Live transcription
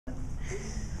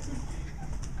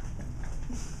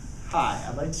Hi,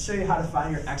 I'd like to show you how to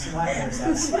find your x and y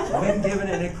intercepts when given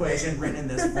an equation written in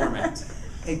this format.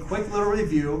 A quick little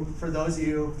review for those of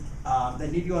you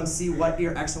that need to go and see what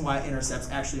your x and y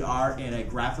intercepts actually are in a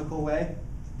graphical way.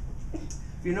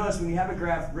 If you notice, when you have a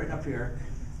graph written up here,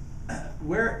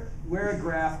 where a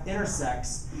graph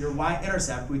intersects your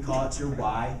y-intercept, we call it your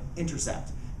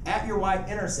y-intercept. At your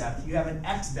y-intercept, you have an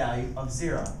x value of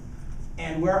 0.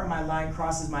 And where my line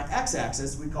crosses my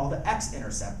x-axis, we call the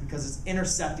x-intercept. Because it's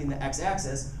intercepting the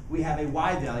x-axis, we have a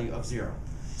y value of 0.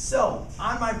 So,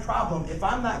 on my problem, if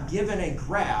I'm not given a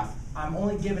graph, I'm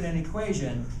only given an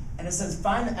equation, and it says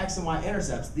find the x and y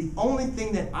intercepts, the only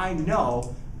thing that I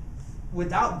know,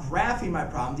 without graphing my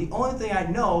problem, the only thing I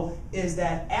know is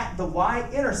that at the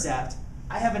y-intercept,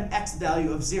 I have an x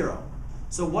value of 0.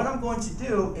 So what I'm going to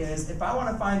do is, if I want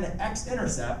to find the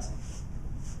x-intercept,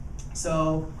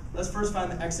 so let's first find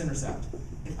the x-intercept.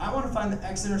 If I want to find the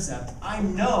x-intercept, I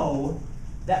know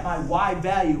that my y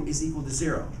value is equal to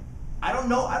 0. I don't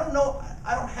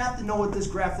have to know what this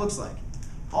graph looks like.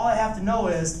 All I have to know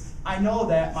is, I know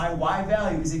that my y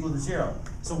value is equal to 0.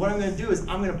 So what I'm going to do is,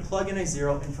 I'm going to plug in a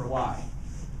 0 in for y.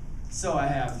 So I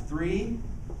have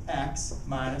 3x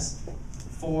minus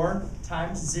 4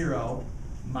 times 0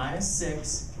 minus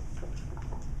 6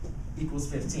 equals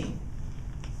 15.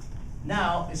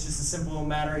 Now, it's just a simple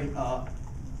matter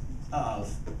of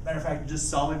fact,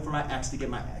 just solving for my x to get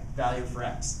my value for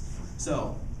x.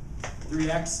 So,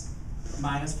 3x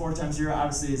minus 4 times 0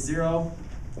 obviously is 0,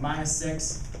 minus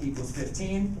 6 equals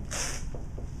 15,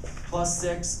 plus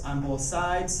 6 on both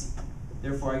sides,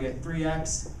 therefore I get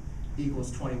 3x equals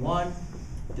 21,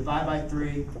 divide by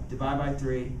 3,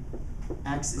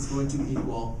 x is going to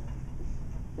equal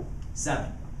 7.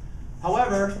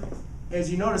 However, as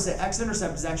you notice, the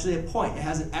x-intercept is actually a point. It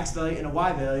has an x value and a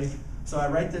y value, so I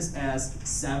write this as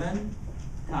 7,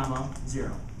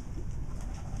 0.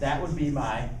 That would be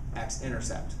my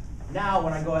x-intercept. Now,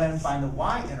 when I go ahead and find the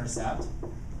y-intercept,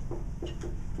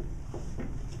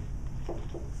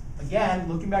 again,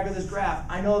 looking back at this graph,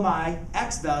 I know my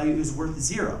x value is worth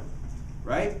 0,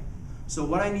 right? So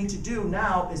what I need to do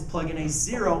now is plug in a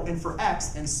 0 in for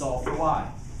x and solve for y.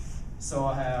 So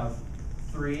I have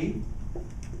 3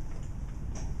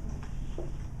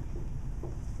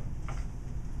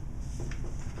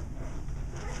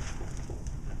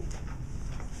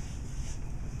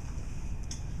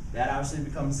 that obviously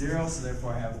becomes 0, so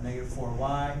therefore I have negative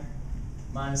 4y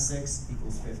minus 6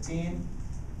 equals 15.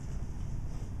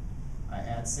 I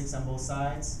add 6 on both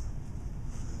sides.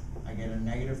 I get a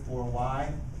negative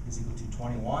 4y is equal to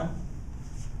 21.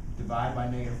 Divide by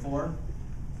negative 4.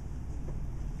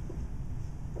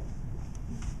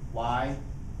 Y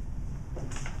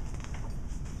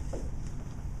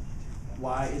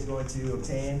is going to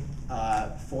obtain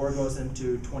 4 goes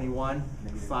into 21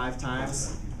 5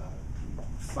 times.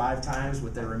 5 times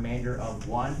with the remainder of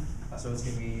 1, so it's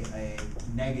going to be a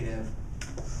negative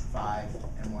 5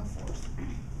 1/4.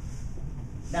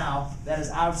 Now, that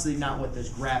is obviously not what this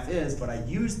graph is, but I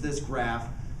used this graph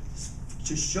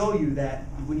to show you that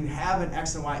when you have an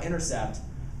x and y intercept,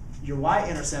 your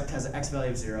y-intercept has an x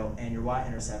value of 0, and your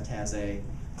y-intercept has a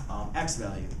x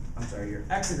value. I'm sorry, your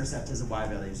x-intercept has a y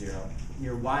value of 0, and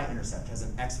your y-intercept has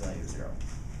an x value of 0.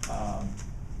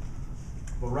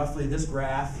 But roughly this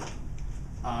graph,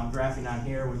 graphing on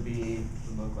here would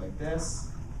look like this,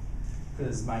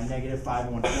 because my negative 5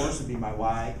 1/4 would be my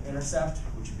y-intercept,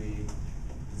 which would be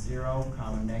 0,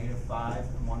 negative 5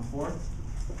 1/4.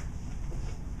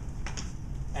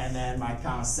 And then my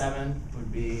comma 7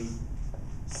 would be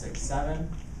 6 7.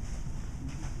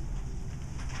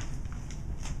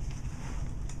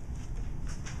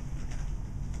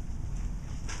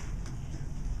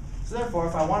 So therefore,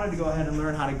 if I wanted to go ahead and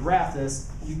learn how to graph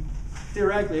this,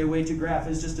 theoretically, a way to graph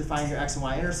is just to find your x and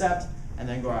y intercept and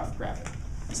then go off graph it.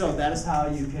 So that is how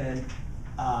you can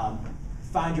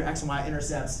find your x and y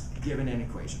intercepts given an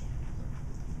equation.